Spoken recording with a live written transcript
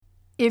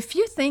If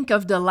you think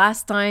of the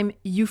last time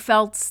you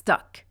felt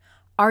stuck,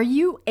 are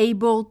you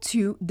able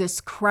to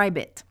describe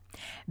it?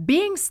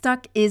 Being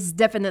stuck is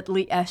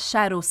definitely a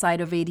shadow side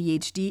of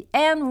ADHD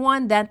and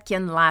one that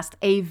can last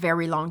a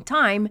very long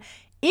time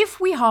if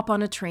we hop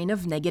on a train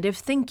of negative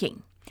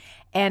thinking.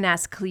 And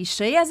as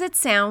cliche as it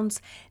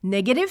sounds,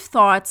 negative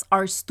thoughts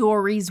are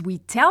stories we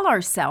tell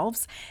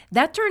ourselves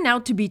that turn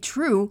out to be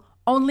true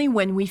only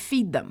when we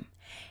feed them.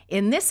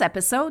 In this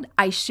episode,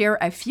 I share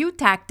a few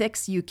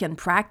tactics you can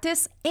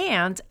practice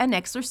and an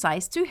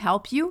exercise to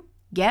help you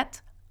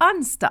get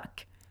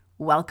unstuck.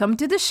 Welcome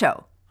to the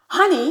show.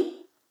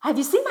 Honey, have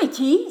you seen my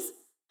keys?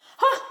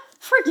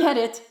 Forget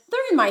it.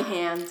 They're in my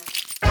hand.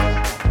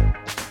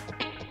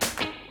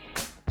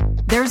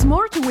 There's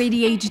more to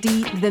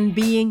ADHD than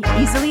being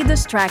easily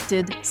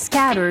distracted,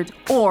 scattered,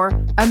 or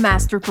a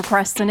master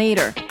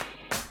procrastinator.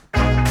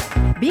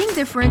 Being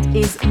different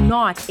is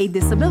not a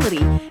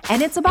disability,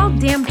 and it's about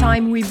damn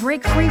time we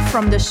break free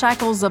from the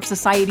shackles of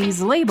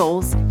society's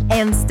labels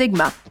and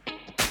stigma.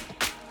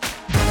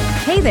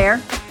 Hey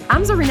there,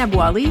 I'm Zarina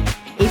Boali,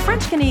 a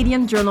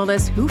French-Canadian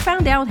journalist who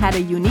found out had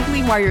a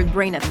uniquely wired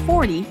brain at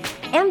 40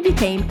 and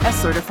became a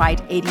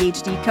certified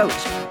ADHD coach.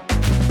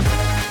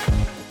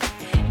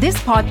 This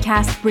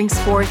podcast brings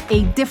forth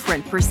a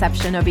different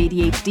perception of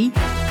ADHD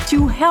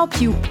to help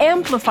you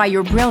amplify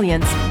your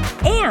brilliance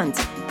and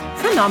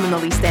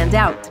phenomenally stand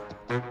out.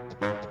 Thanks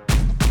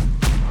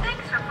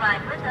for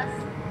flying with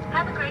us.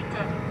 Have a great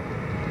day.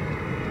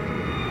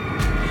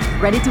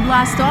 Ready to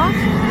blast off?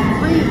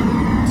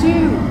 3,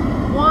 2,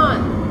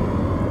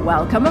 1.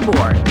 Welcome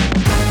aboard.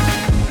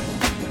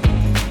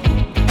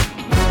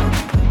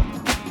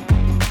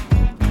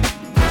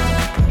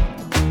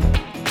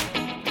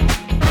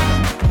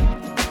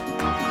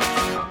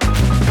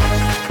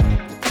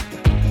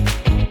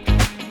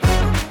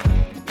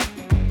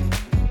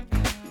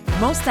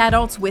 Most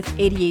adults with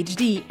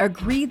ADHD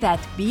agree that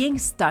being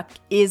stuck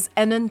is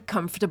an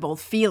uncomfortable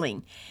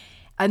feeling.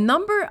 A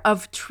number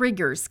of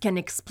triggers can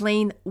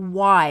explain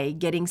why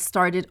getting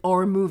started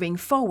or moving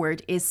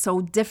forward is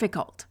so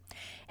difficult.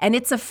 And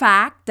it's a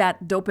fact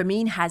that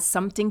dopamine has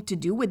something to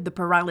do with the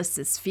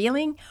paralysis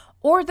feeling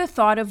or the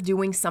thought of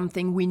doing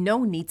something we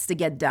know needs to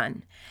get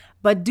done.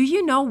 But do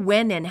you know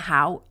when and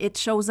how it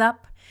shows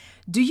up?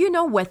 Do you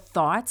know what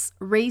thoughts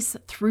race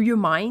through your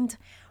mind?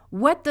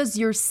 What does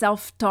your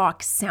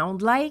self-talk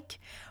sound like?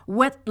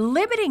 What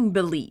limiting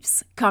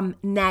beliefs come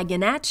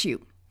nagging at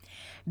you?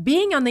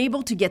 Being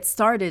unable to get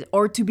started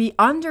or to be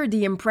under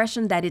the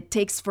impression that it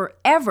takes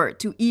forever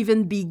to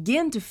even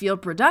begin to feel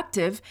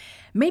productive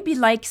may be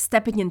like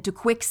stepping into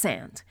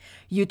quicksand.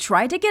 You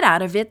try to get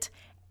out of it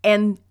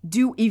and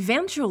do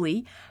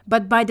eventually,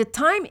 but by the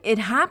time it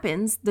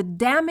happens, the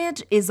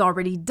damage is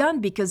already done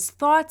because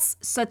thoughts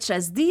such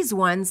as these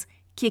ones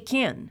kick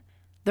in.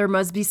 There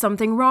must be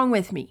something wrong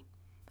with me.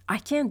 I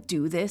can't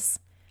do this.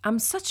 I'm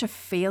such a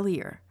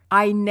failure.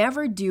 I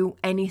never do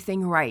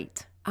anything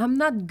right. I'm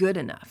not good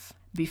enough.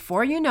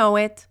 Before you know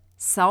it,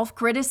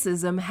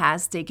 self-criticism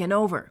has taken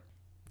over.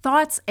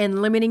 Thoughts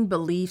and limiting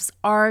beliefs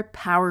are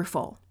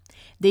powerful.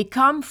 They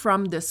come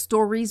from the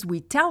stories we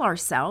tell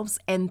ourselves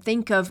and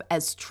think of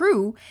as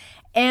true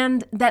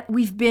and that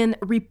we've been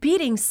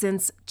repeating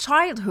since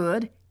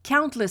childhood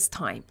countless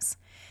times.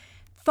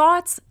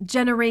 Thoughts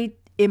generate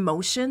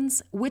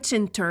emotions, which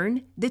in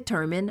turn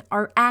determine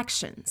our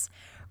actions.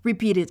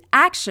 Repeated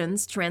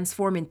actions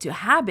transform into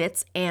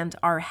habits, and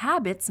our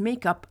habits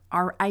make up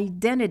our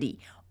identity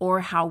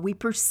or how we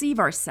perceive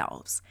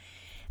ourselves.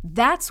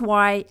 That's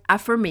why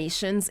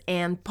affirmations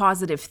and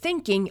positive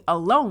thinking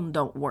alone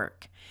don't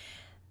work.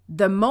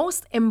 The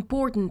most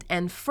important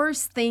and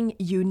first thing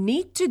you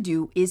need to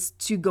do is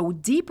to go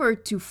deeper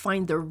to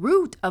find the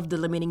root of the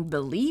limiting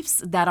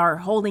beliefs that are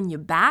holding you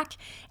back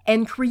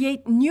and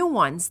create new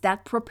ones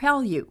that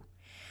propel you.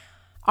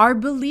 Our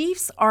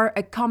beliefs are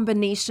a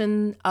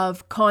combination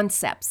of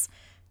concepts,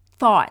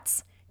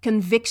 thoughts,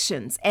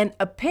 convictions, and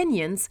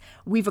opinions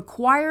we've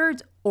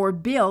acquired or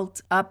built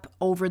up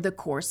over the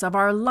course of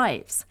our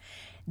lives.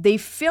 They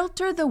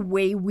filter the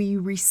way we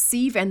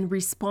receive and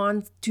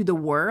respond to the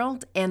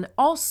world and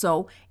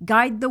also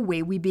guide the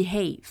way we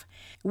behave.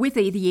 With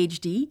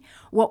ADHD,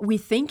 what we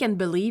think and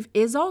believe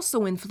is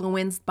also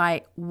influenced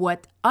by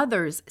what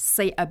others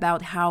say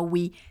about how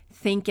we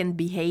think and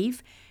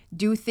behave,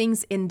 do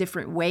things in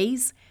different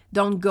ways,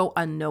 don't go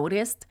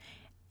unnoticed,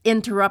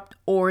 interrupt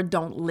or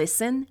don't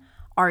listen,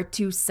 are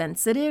too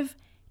sensitive,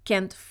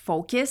 can't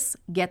focus,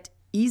 get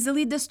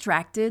easily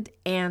distracted,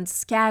 and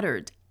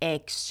scattered,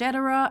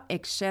 etc.,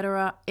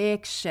 etc.,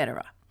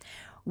 etc.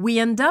 We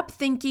end up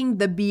thinking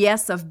the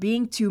BS of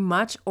being too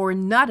much or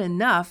not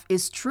enough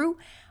is true,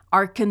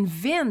 are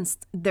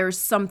convinced there's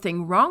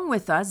something wrong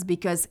with us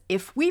because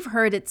if we've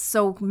heard it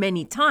so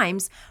many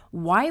times,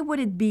 why would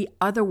it be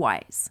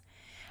otherwise?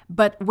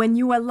 But when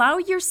you allow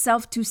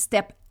yourself to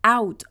step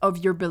out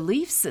of your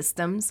belief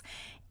systems,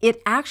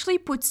 it actually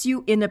puts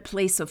you in a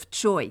place of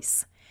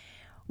choice.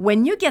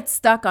 When you get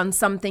stuck on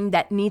something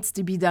that needs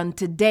to be done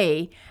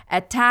today,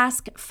 a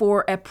task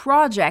for a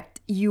project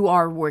you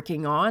are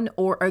working on,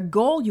 or a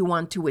goal you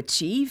want to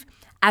achieve,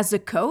 as a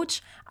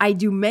coach, I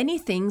do many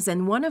things,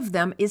 and one of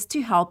them is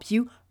to help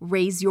you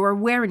raise your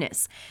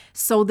awareness.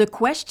 So the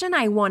question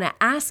I want to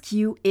ask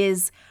you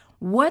is,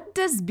 what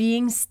does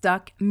being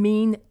stuck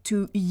mean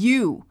to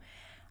you?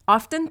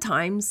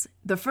 Oftentimes,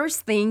 the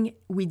first thing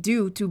we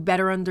do to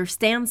better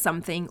understand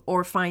something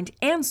or find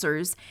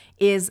answers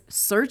is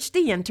search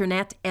the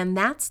internet, and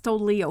that's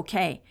totally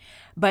okay.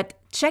 But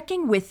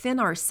checking within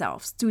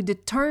ourselves to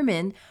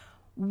determine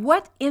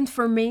what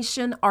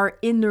information our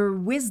inner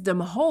wisdom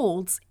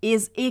holds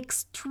is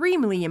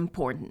extremely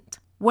important.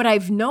 What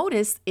I've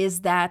noticed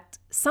is that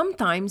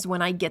sometimes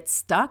when I get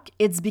stuck,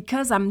 it's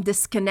because I'm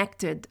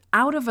disconnected,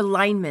 out of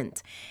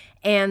alignment,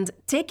 and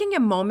taking a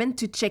moment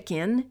to check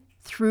in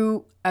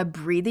through a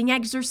breathing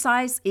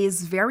exercise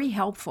is very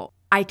helpful.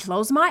 I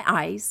close my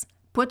eyes,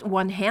 put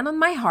one hand on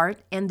my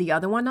heart and the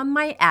other one on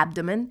my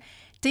abdomen,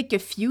 take a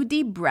few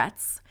deep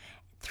breaths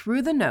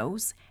through the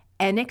nose,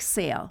 and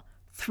exhale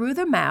through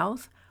the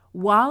mouth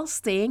while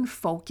staying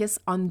focused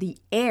on the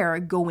air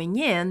going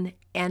in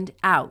and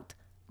out,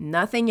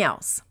 nothing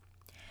else.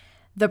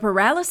 The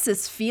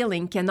paralysis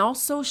feeling can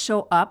also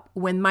show up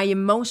when my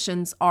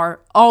emotions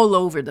are all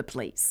over the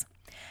place.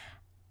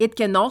 It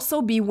can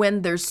also be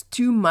when there's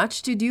too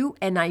much to do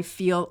and I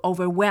feel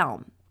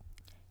overwhelmed.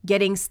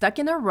 Getting stuck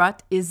in a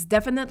rut is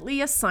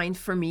definitely a sign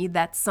for me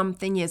that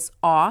something is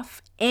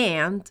off,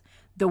 and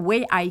the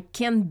way I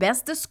can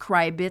best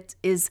describe it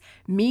is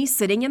me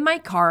sitting in my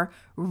car,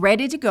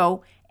 ready to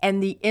go,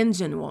 and the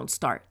engine won't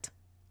start.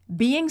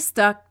 Being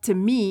stuck to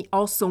me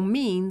also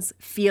means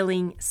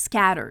feeling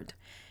scattered.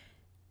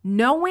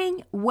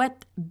 Knowing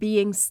what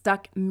being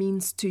stuck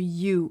means to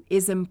you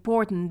is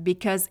important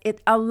because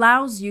it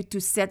allows you to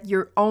set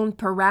your own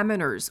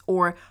parameters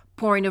or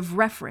point of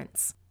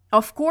reference.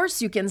 Of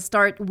course, you can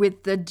start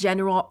with the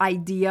general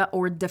idea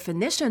or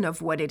definition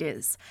of what it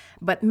is,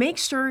 but make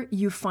sure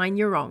you find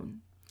your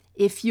own.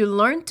 If you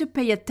learn to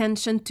pay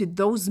attention to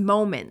those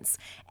moments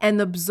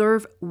and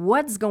observe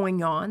what's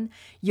going on,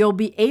 you'll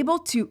be able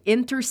to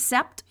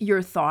intercept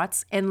your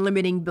thoughts and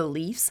limiting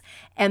beliefs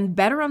and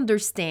better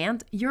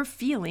understand your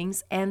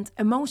feelings and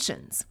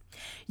emotions.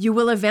 You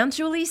will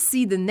eventually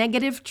see the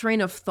negative train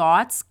of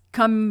thoughts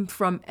come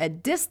from a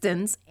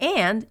distance,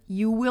 and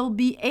you will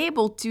be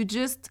able to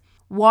just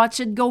watch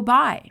it go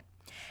by.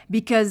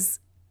 Because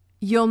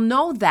you'll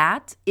know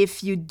that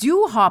if you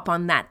do hop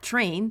on that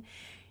train,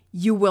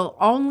 you will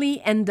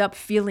only end up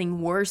feeling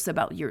worse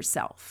about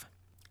yourself.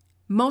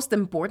 Most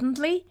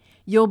importantly,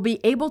 you'll be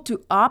able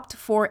to opt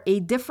for a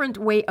different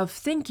way of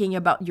thinking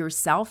about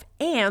yourself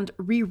and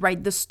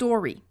rewrite the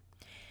story.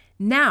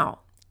 Now,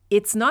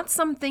 it's not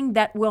something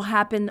that will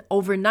happen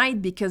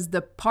overnight because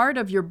the part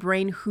of your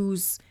brain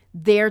who's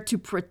there to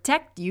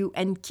protect you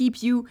and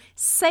keep you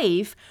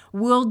safe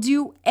will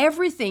do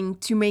everything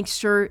to make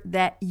sure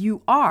that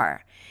you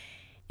are.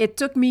 It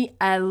took me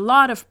a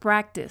lot of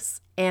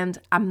practice, and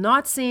I'm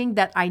not saying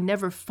that I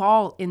never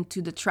fall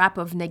into the trap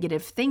of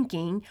negative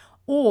thinking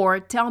or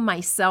tell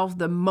myself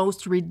the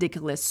most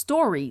ridiculous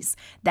stories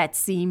that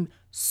seem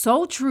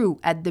so true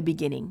at the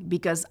beginning,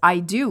 because I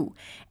do.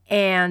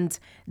 And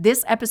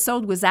this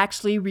episode was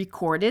actually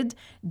recorded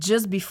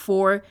just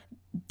before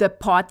the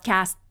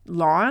podcast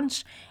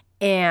launch.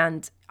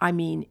 And I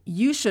mean,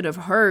 you should have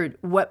heard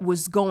what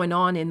was going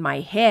on in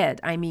my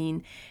head. I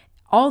mean,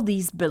 all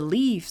these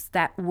beliefs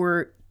that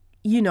were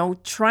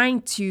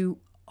trying to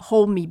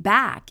hold me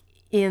back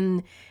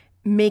in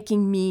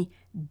making me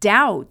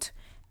doubt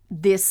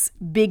this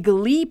big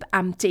leap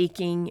I'm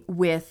taking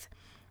with,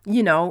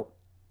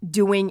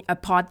 doing a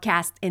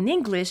podcast in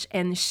English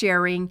and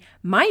sharing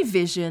my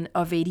vision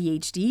of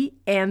ADHD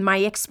and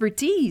my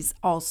expertise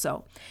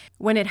also.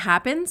 When it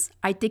happens,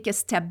 I take a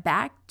step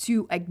back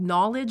to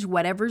acknowledge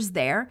whatever's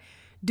there,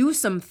 do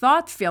some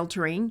thought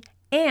filtering,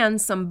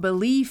 and some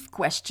belief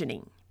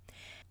questioning.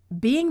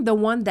 Being the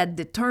one that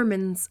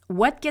determines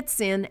what gets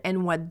in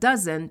and what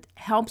doesn't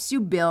helps you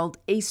build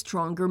a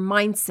stronger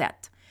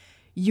mindset.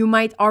 You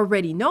might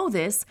already know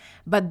this,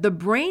 but the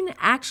brain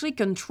actually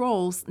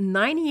controls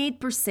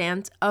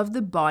 98% of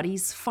the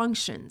body's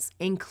functions,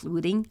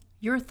 including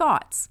your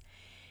thoughts.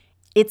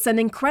 It's an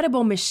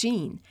incredible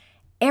machine.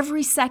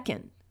 Every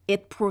second,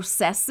 it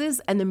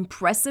processes an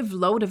impressive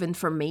load of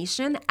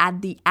information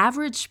at the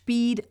average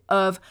speed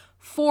of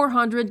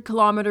 400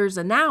 kilometers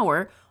an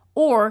hour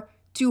or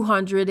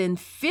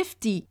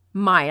 250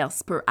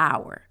 miles per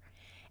hour.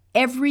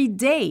 Every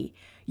day,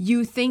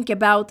 you think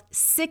about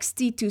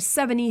 60 to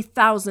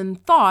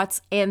 70,000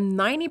 thoughts, and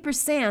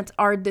 90%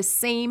 are the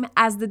same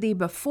as the day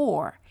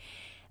before.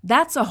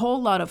 That's a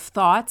whole lot of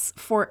thoughts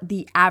for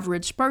the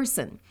average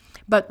person.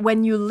 But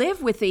when you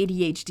live with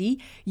ADHD,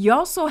 you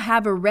also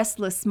have a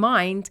restless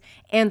mind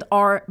and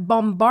are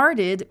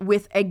bombarded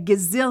with a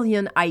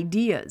gazillion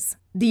ideas.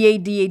 The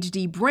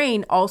ADHD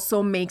brain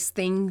also makes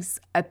things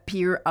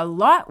appear a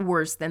lot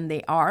worse than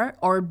they are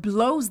or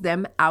blows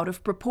them out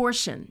of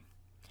proportion.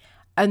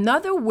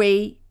 Another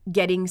way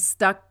getting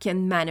stuck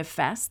can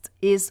manifest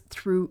is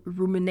through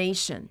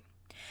rumination.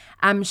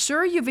 I'm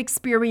sure you've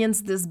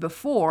experienced this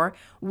before,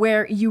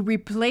 where you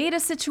replayed a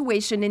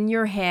situation in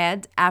your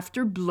head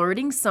after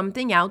blurting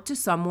something out to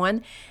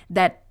someone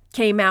that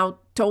came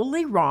out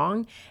totally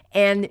wrong,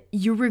 and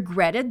you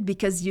regret it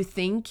because you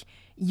think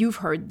you've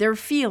hurt their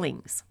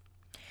feelings.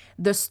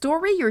 The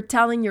story you're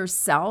telling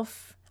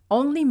yourself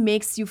only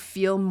makes you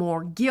feel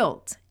more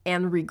guilt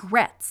and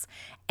regrets,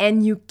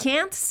 and you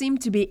can't seem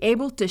to be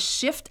able to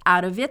shift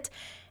out of it.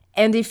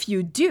 And if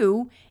you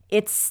do,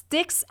 it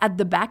sticks at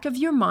the back of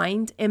your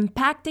mind,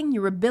 impacting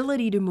your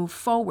ability to move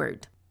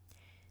forward.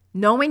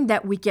 Knowing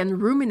that we can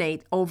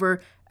ruminate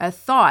over a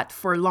thought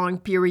for long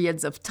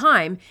periods of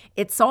time,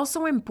 it's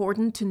also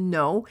important to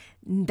know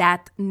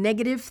that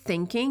negative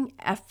thinking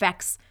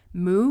affects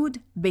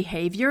mood,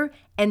 behavior,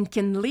 and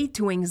can lead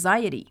to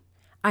anxiety.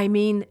 I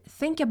mean,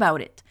 think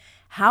about it.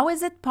 How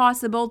is it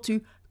possible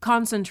to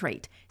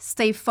concentrate,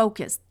 stay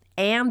focused,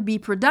 and be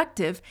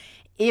productive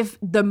if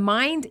the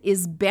mind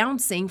is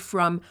bouncing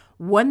from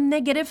one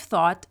negative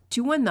thought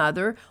to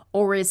another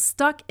or is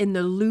stuck in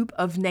the loop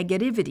of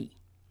negativity?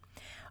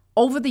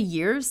 Over the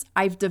years,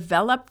 I've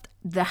developed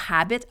the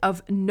habit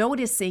of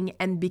noticing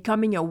and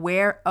becoming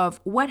aware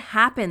of what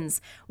happens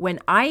when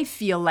I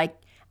feel like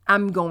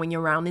I'm going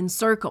around in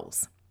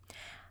circles.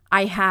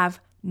 I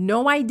have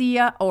no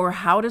idea or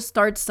how to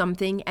start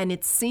something, and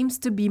it seems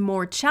to be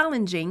more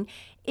challenging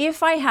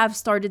if I have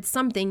started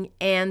something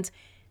and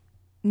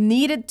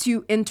needed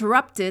to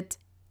interrupt it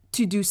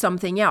to do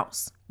something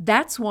else.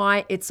 That's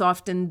why it's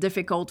often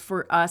difficult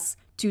for us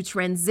to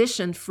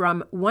transition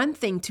from one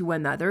thing to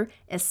another,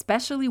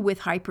 especially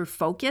with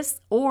hyperfocus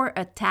or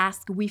a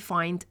task we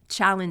find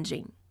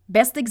challenging.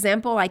 Best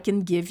example I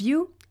can give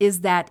you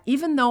is that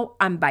even though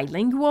I'm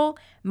bilingual,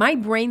 my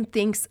brain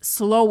thinks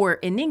slower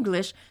in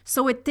English,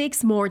 so it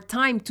takes more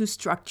time to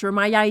structure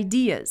my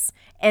ideas,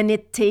 and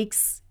it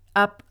takes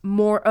up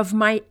more of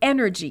my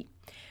energy.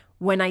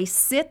 When I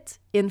sit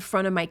in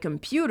front of my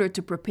computer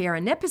to prepare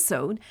an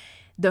episode,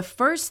 the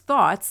first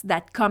thoughts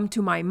that come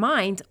to my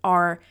mind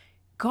are,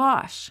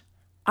 gosh,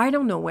 I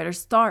don't know where to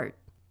start.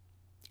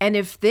 And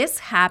if this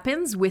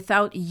happens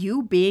without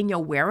you being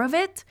aware of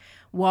it,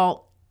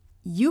 well,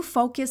 you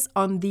focus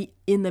on the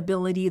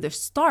inability to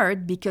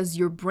start because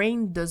your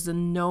brain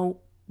doesn't know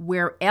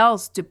where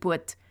else to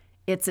put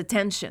its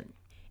attention.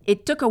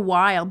 It took a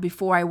while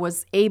before I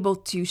was able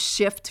to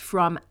shift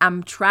from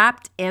I'm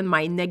trapped and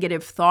my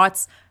negative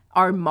thoughts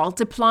are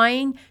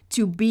multiplying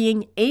to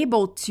being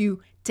able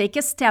to take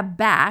a step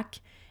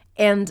back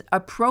and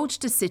approach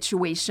the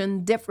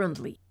situation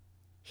differently.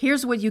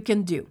 Here's what you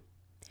can do.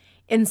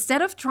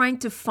 Instead of trying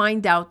to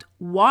find out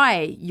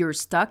why you're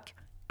stuck,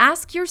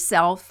 ask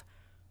yourself,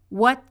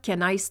 what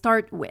can I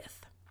start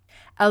with?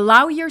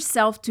 Allow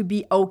yourself to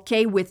be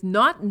okay with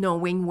not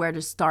knowing where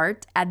to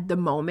start at the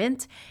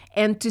moment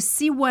and to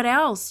see what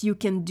else you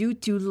can do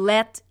to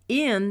let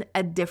in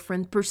a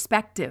different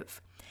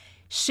perspective.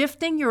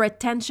 Shifting your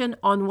attention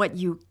on what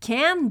you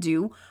can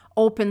do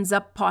opens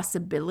up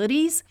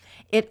possibilities.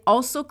 It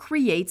also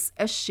creates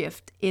a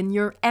shift in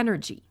your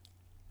energy.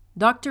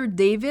 Dr.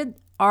 David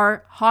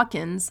R.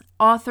 Hawkins,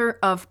 author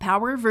of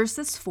Power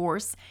versus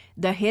Force,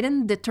 The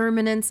Hidden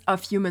Determinants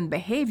of Human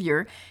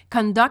Behavior,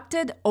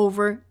 conducted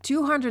over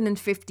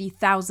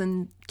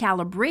 250,000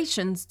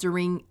 calibrations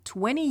during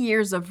 20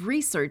 years of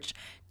research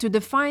to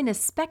define a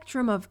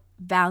spectrum of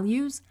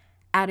values,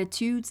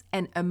 attitudes,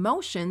 and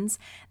emotions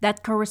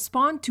that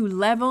correspond to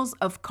levels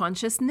of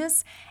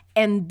consciousness,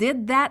 and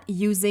did that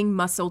using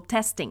muscle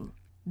testing.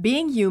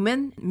 Being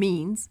human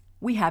means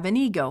we have an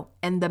ego,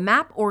 and the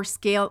map or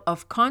scale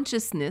of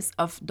consciousness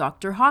of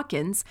Dr.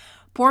 Hawkins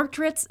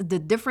portrays the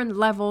different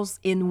levels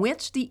in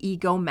which the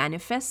ego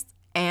manifests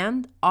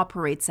and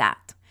operates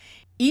at.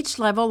 Each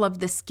level of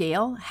the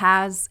scale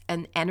has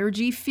an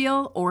energy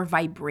field or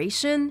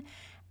vibration,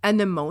 an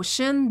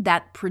emotion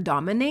that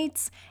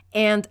predominates,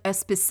 and a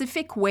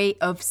specific way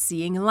of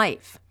seeing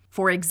life.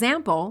 For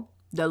example,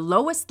 the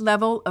lowest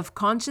level of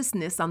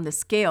consciousness on the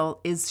scale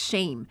is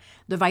shame.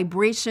 The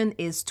vibration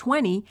is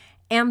 20,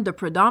 and the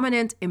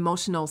predominant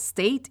emotional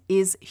state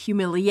is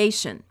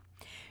humiliation.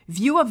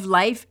 View of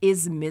life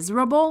is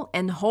miserable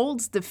and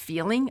holds the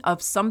feeling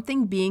of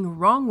something being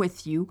wrong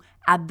with you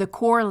at the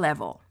core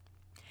level.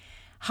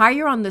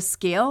 Higher on the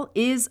scale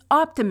is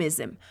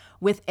optimism,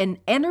 with an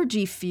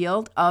energy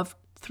field of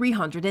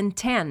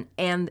 310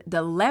 and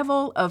the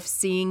level of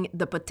seeing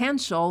the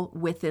potential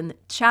within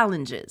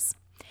challenges.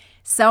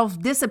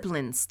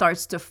 Self-discipline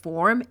starts to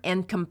form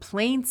and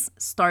complaints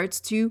starts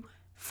to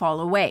fall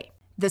away.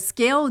 The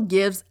scale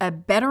gives a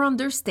better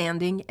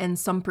understanding and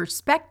some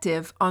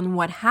perspective on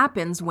what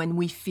happens when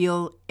we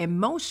feel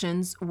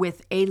emotions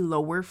with a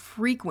lower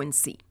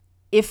frequency.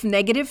 If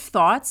negative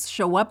thoughts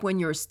show up when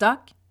you're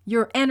stuck,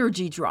 your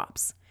energy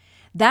drops.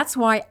 That's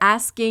why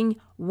asking,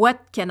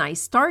 what can I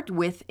start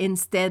with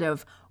instead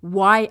of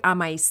why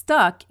am I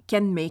stuck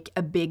can make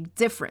a big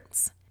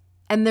difference.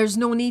 And there's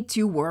no need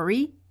to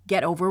worry,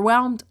 get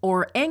overwhelmed,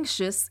 or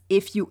anxious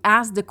if you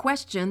ask the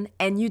question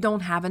and you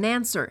don't have an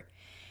answer.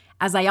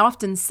 As I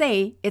often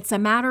say, it's a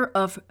matter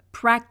of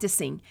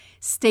practicing,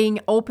 staying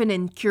open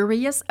and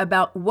curious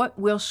about what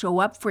will show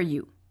up for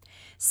you.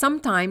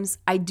 Sometimes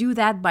I do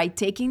that by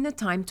taking the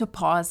time to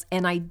pause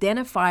and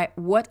identify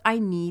what I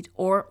need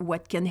or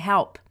what can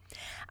help.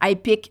 I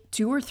pick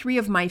 2 or 3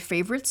 of my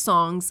favorite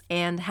songs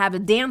and have a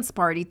dance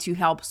party to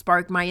help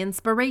spark my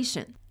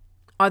inspiration.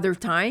 Other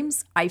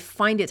times, I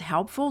find it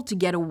helpful to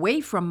get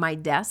away from my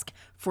desk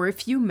for a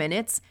few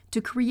minutes to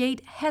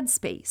create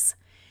headspace.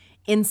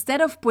 Instead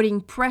of putting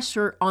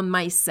pressure on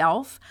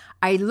myself,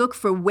 I look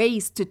for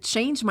ways to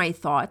change my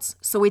thoughts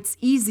so it's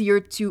easier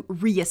to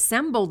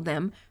reassemble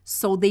them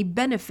so they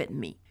benefit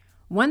me.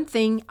 One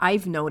thing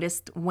I've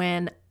noticed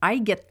when I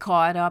get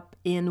caught up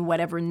in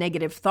whatever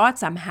negative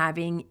thoughts I'm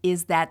having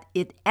is that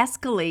it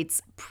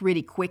escalates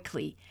pretty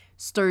quickly,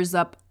 stirs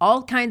up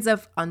all kinds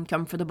of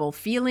uncomfortable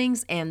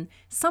feelings, and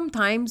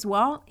sometimes,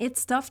 well,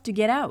 it's tough to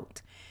get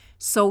out.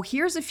 So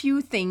here's a few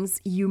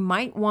things you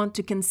might want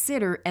to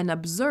consider and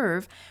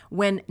observe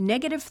when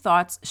negative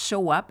thoughts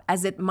show up,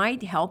 as it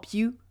might help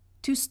you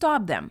to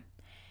stop them.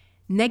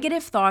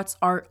 Negative thoughts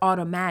are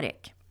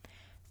automatic.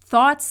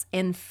 Thoughts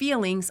and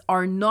feelings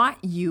are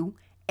not you,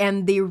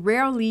 and they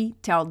rarely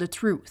tell the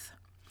truth.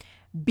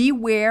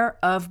 Beware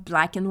of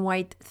black and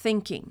white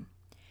thinking.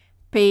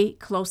 Pay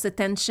close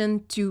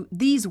attention to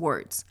these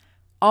words: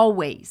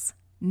 always,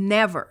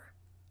 never,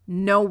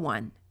 no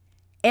one,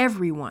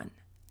 everyone,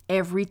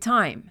 every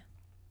time.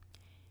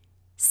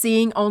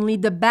 Seeing only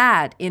the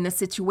bad in a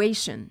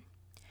situation.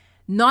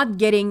 Not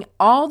getting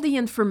all the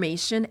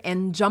information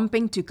and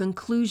jumping to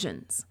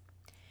conclusions.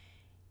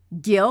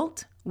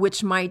 Guilt,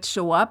 which might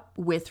show up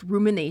with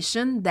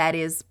rumination, that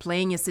is,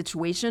 playing a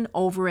situation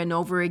over and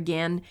over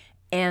again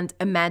and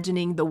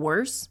imagining the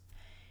worst.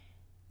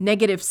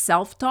 Negative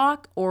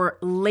self-talk or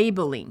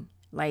labeling,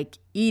 like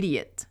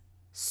idiot,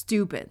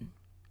 stupid.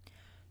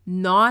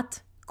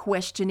 Not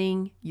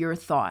questioning your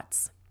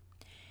thoughts.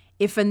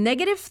 If a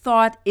negative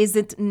thought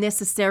isn't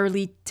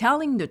necessarily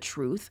telling the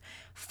truth,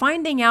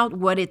 finding out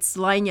what it's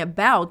lying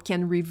about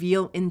can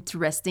reveal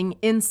interesting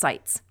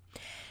insights.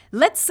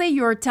 Let's say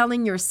you're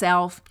telling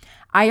yourself,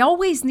 I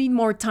always need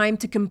more time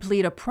to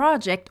complete a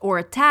project or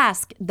a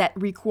task that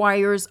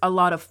requires a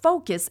lot of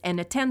focus and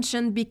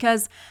attention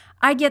because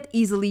I get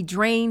easily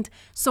drained,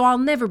 so I'll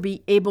never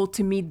be able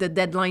to meet the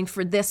deadline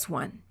for this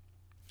one.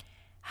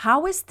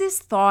 How is this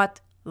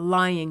thought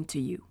lying to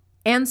you?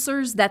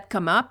 Answers that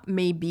come up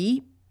may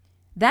be,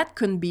 that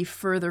couldn't be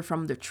further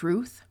from the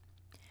truth.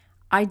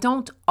 I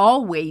don't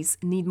always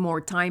need more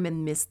time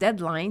and miss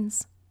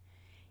deadlines.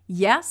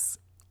 Yes,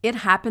 it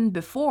happened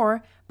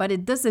before, but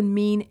it doesn't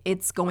mean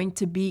it's going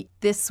to be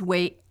this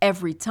way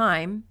every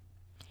time.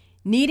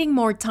 Needing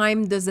more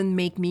time doesn't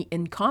make me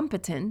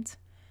incompetent.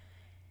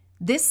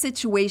 This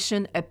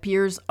situation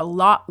appears a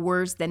lot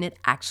worse than it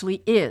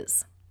actually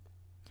is.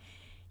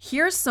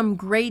 Here's some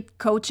great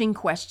coaching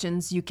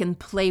questions you can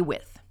play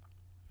with.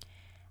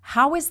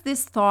 How is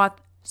this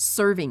thought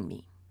serving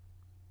me?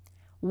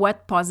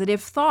 What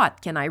positive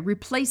thought can I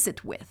replace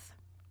it with?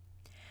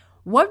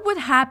 What would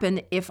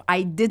happen if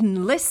I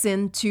didn't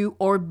listen to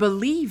or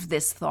believe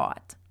this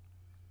thought?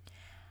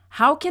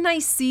 How can I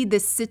see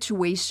this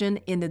situation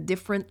in a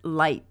different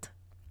light?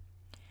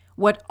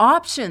 What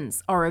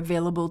options are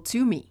available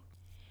to me?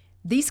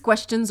 These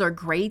questions are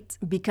great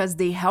because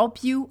they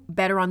help you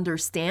better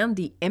understand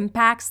the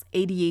impacts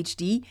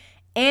ADHD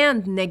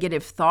and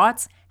negative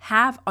thoughts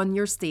have on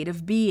your state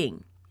of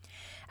being.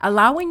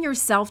 Allowing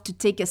yourself to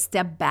take a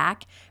step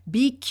back,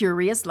 be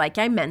curious, like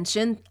I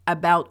mentioned,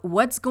 about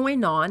what's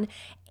going on,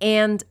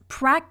 and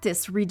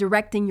practice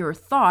redirecting your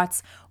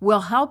thoughts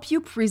will help you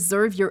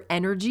preserve your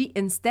energy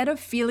instead of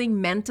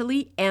feeling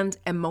mentally and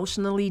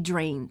emotionally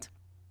drained.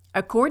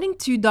 According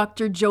to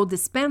Dr. Joe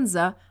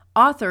Dispenza,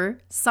 author,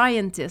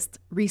 scientist,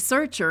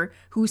 researcher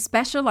who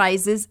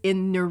specializes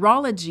in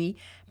neurology,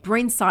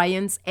 brain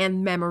science,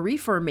 and memory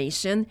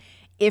formation,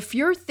 if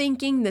you're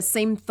thinking the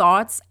same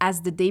thoughts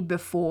as the day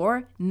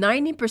before,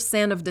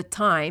 90% of the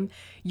time,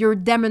 you're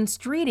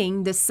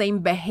demonstrating the same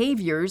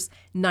behaviors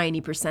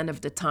 90% of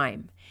the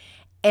time.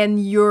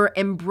 And you're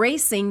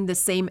embracing the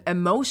same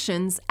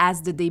emotions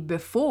as the day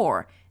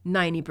before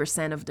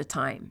 90% of the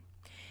time.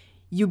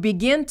 You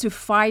begin to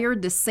fire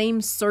the same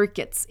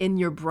circuits in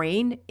your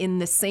brain in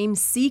the same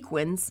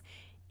sequence,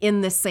 in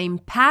the same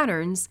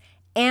patterns,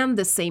 and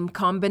the same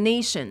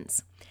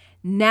combinations.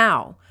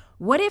 Now,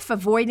 what if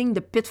avoiding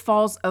the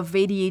pitfalls of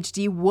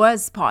ADHD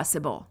was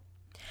possible?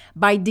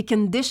 By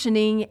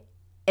deconditioning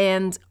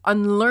and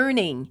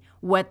unlearning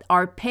what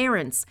our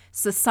parents,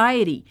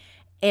 society,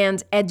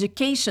 and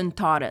education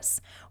taught us,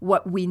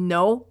 what we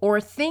know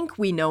or think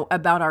we know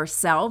about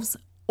ourselves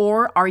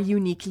or our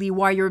uniquely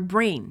wired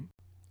brain.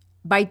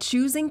 By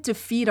choosing to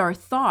feed our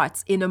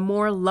thoughts in a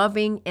more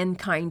loving and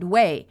kind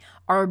way,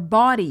 our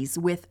bodies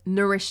with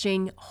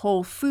nourishing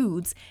whole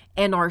foods,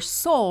 and our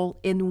soul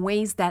in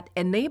ways that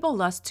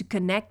enable us to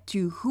connect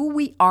to who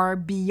we are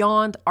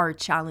beyond our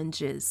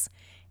challenges,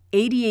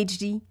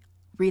 ADHD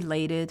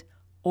related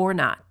or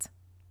not.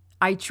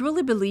 I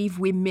truly believe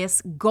we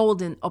miss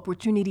golden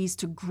opportunities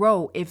to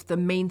grow if the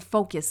main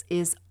focus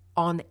is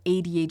on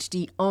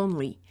ADHD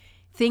only.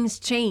 Things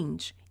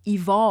change,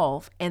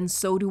 evolve, and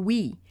so do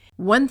we.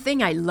 One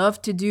thing I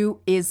love to do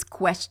is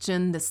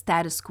question the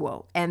status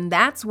quo. And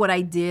that's what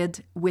I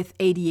did with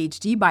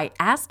ADHD by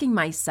asking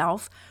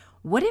myself,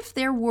 what if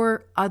there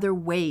were other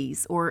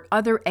ways or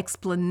other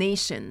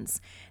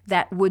explanations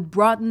that would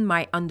broaden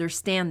my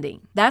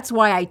understanding? That's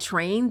why I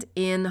trained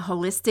in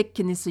holistic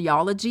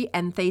kinesiology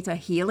and theta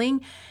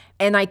healing,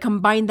 and I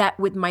combined that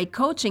with my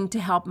coaching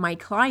to help my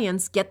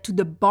clients get to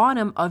the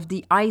bottom of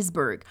the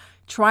iceberg,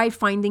 try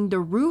finding the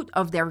root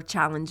of their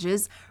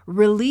challenges,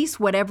 release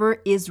whatever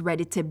is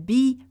ready to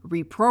be,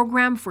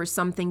 reprogram for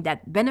something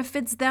that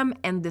benefits them,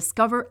 and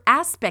discover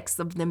aspects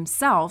of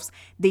themselves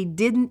they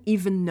didn't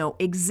even know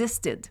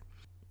existed.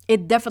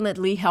 It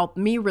definitely helped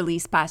me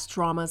release past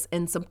traumas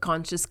and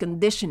subconscious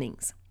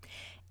conditionings.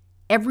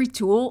 Every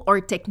tool or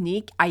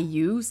technique I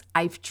use,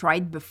 I've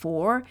tried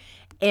before,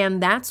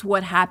 and that's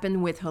what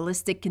happened with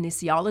holistic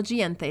kinesiology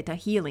and theta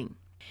healing.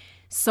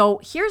 So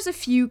here's a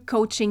few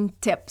coaching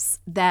tips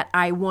that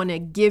I want to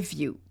give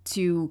you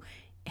to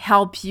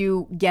help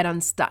you get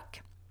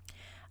unstuck.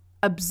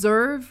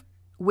 Observe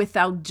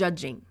without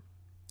judging.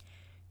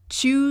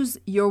 Choose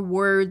your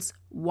words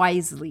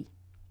wisely.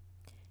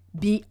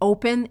 Be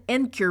open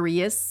and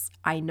curious.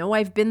 I know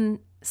I've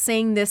been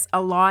saying this a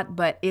lot,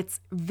 but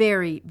it's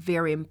very,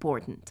 very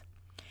important.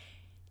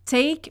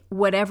 Take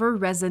whatever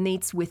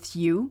resonates with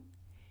you.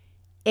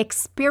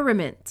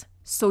 Experiment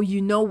so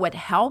you know what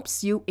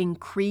helps you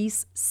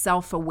increase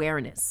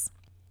self-awareness.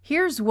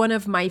 Here's one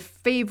of my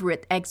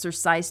favorite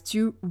exercises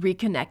to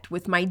reconnect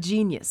with my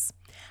genius.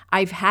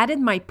 I've added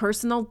my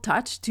personal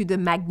touch to the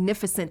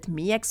Magnificent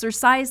Me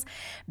exercise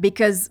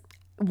because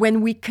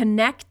when we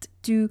connect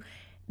to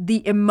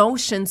the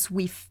emotions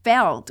we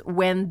felt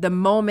when the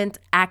moment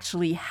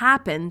actually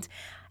happened,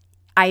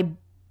 I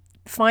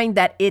find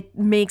that it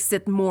makes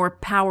it more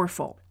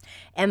powerful.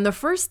 And the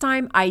first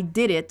time I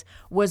did it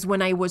was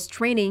when I was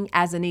training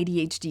as an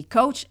ADHD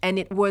coach, and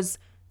it was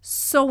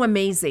so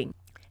amazing.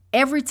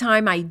 Every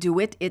time I do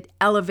it, it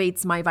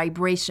elevates my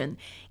vibration,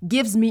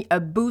 gives me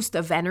a boost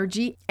of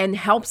energy, and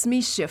helps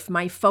me shift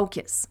my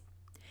focus.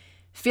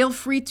 Feel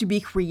free to be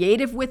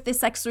creative with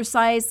this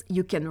exercise.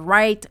 You can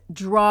write,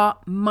 draw,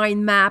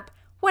 mind map,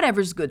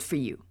 whatever's good for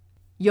you.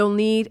 You'll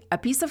need a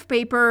piece of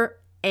paper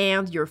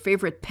and your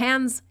favorite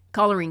pens,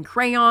 coloring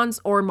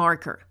crayons, or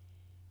marker.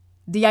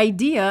 The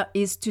idea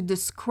is to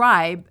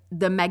describe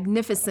the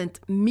Magnificent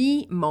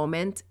Me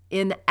moment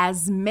in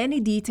as many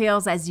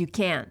details as you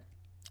can.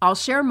 I'll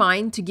share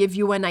mine to give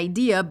you an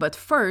idea, but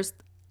first,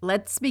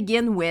 let's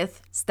begin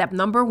with step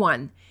number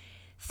 1.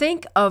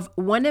 Think of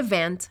one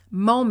event,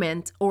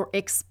 moment, or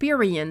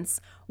experience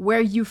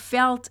where you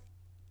felt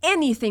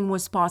anything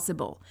was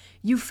possible.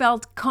 You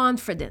felt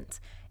confident,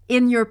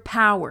 in your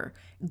power,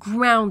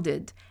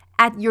 grounded,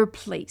 at your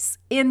place,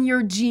 in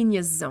your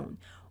genius zone,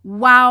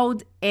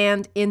 wowed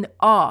and in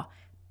awe,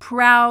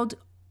 proud,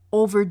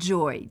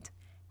 overjoyed.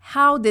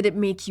 How did it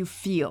make you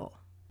feel?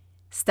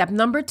 Step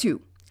number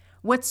 2.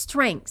 What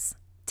strengths,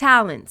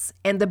 talents,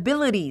 and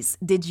abilities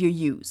did you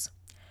use?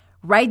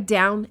 Write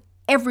down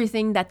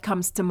everything that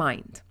comes to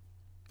mind.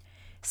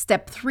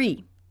 Step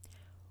 3.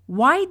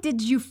 Why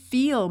did you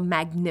feel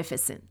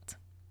magnificent?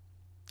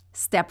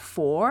 Step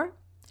 4.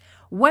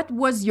 What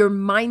was your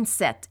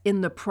mindset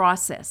in the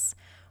process?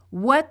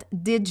 What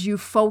did you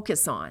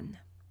focus on?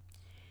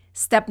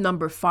 Step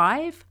number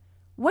 5.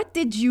 What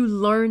did you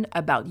learn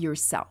about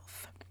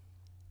yourself?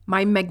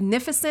 My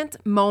magnificent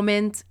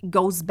moment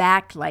goes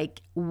back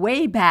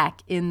way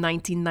back in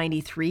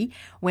 1993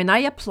 when I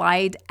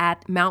applied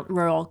at Mount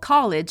Royal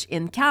College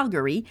in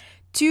Calgary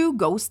to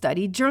go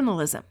study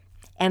journalism.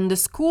 And the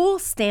school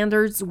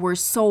standards were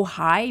so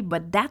high,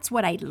 but that's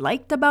what I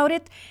liked about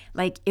it.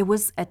 It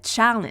was a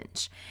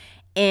challenge.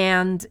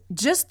 And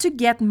just to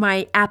get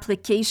my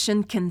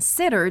application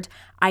considered,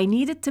 I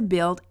needed to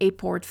build a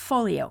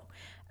portfolio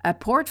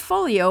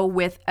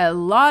with a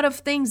lot of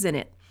things in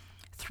it.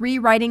 3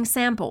 writing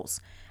samples.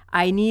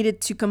 I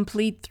needed to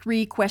complete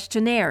 3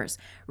 questionnaires,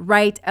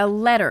 write a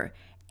letter,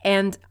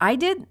 and I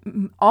did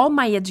all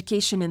my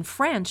education in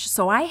French,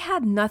 so I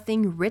had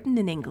nothing written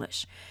in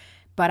English.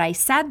 But I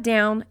sat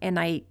down and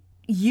I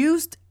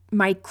used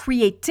my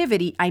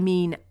creativity.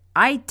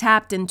 I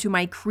tapped into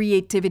my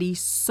creativity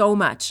so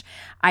much.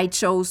 I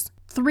chose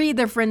 3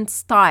 different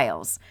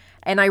styles.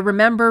 And I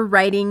remember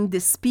writing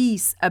this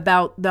piece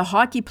about the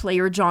hockey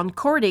player John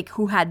Cordick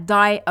who had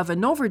died of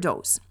an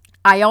overdose.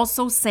 I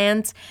also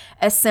sent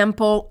a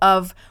sample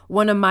of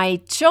one of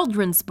my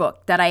children's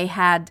book that I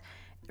had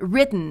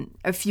written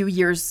a few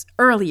years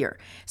earlier.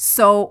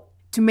 So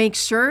to make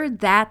sure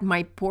that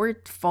my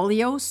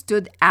portfolio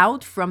stood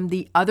out from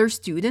the other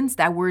students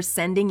that were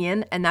sending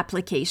in an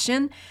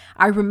application,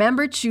 I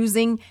remember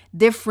choosing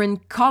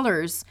different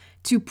colors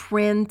to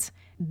print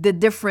the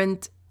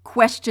different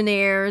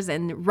questionnaires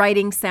and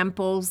writing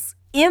samples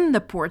in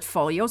the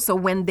portfolio. So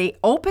when they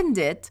opened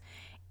it,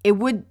 it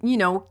would,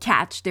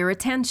 catch their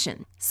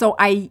attention. So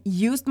I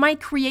used my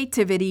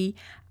creativity.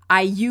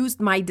 I used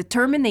my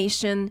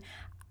determination.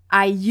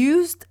 I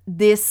used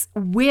this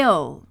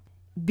will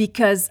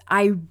because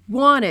I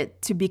wanted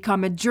to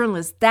become a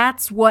journalist.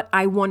 That's what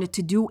I wanted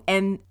to do.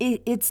 And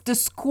it's the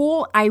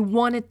school I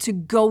wanted to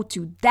go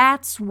to.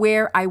 That's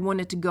where I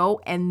wanted to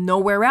go and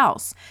nowhere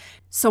else.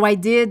 So I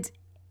did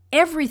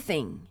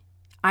everything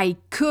I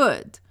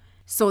could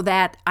so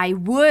that I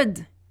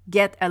would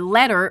get a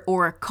letter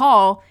or a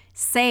call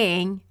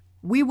saying,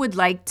 we would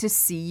like to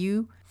see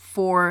you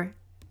for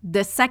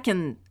the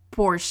second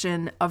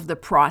portion of the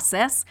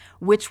process,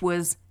 which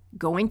was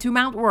going to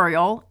Mount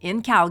Royal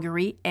in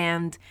Calgary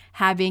and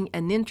having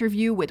an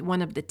interview with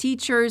one of the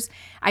teachers.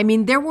 I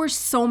mean, there were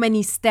so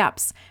many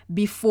steps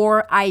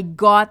before I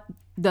got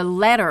the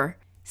letter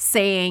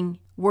saying,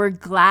 we're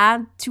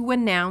glad to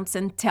announce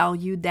and tell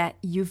you that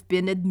you've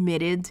been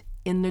admitted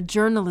in the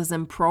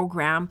journalism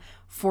program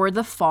for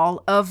the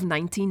fall of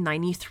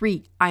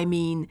 1993. I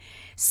mean,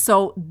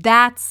 so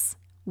that's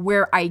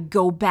where I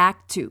go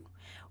back to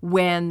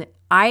when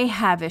I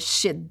have a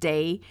shit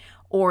day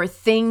or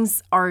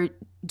things are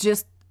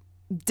just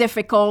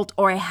difficult,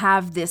 or I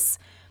have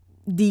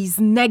these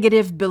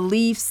negative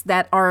beliefs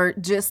that are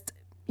just,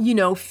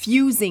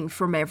 fusing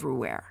from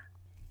everywhere.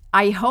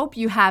 I hope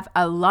you have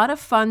a lot of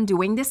fun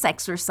doing this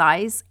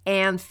exercise,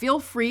 and feel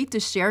free to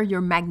share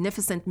your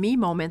magnificent me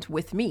moment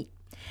with me.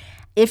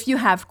 If you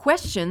have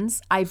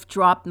questions, I've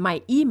dropped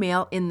my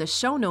email in the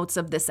show notes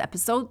of this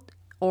episode,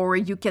 or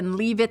you can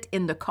leave it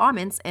in the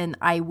comments and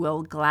I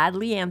will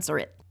gladly answer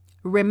it.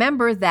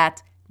 Remember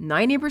that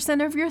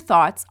 90% of your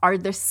thoughts are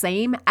the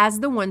same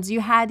as the ones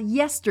you had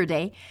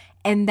yesterday,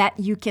 and that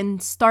you can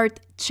start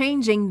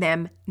changing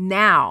them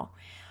now.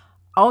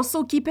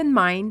 Also keep in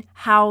mind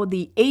how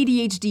the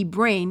ADHD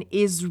brain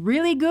is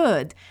really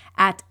good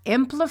at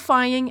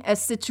amplifying a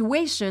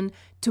situation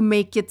to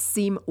make it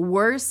seem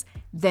worse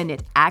than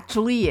it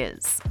actually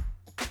is.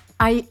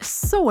 I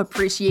so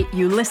appreciate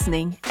you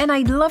listening, and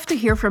I'd love to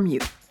hear from you.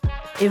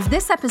 If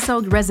this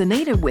episode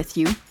resonated with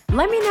you,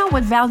 let me know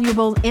what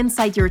valuable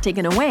insight you're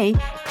taking away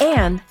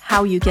and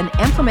how you can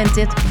implement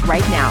it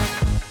right now.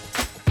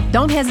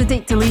 Don't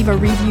hesitate to leave a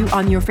review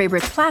on your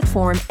favorite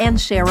platform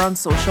and share on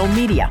social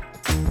media.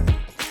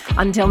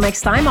 Until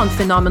next time on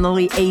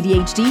Phenomenally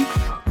ADHD,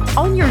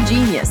 own your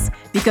genius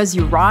because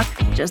you rock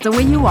just the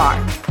way you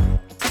are.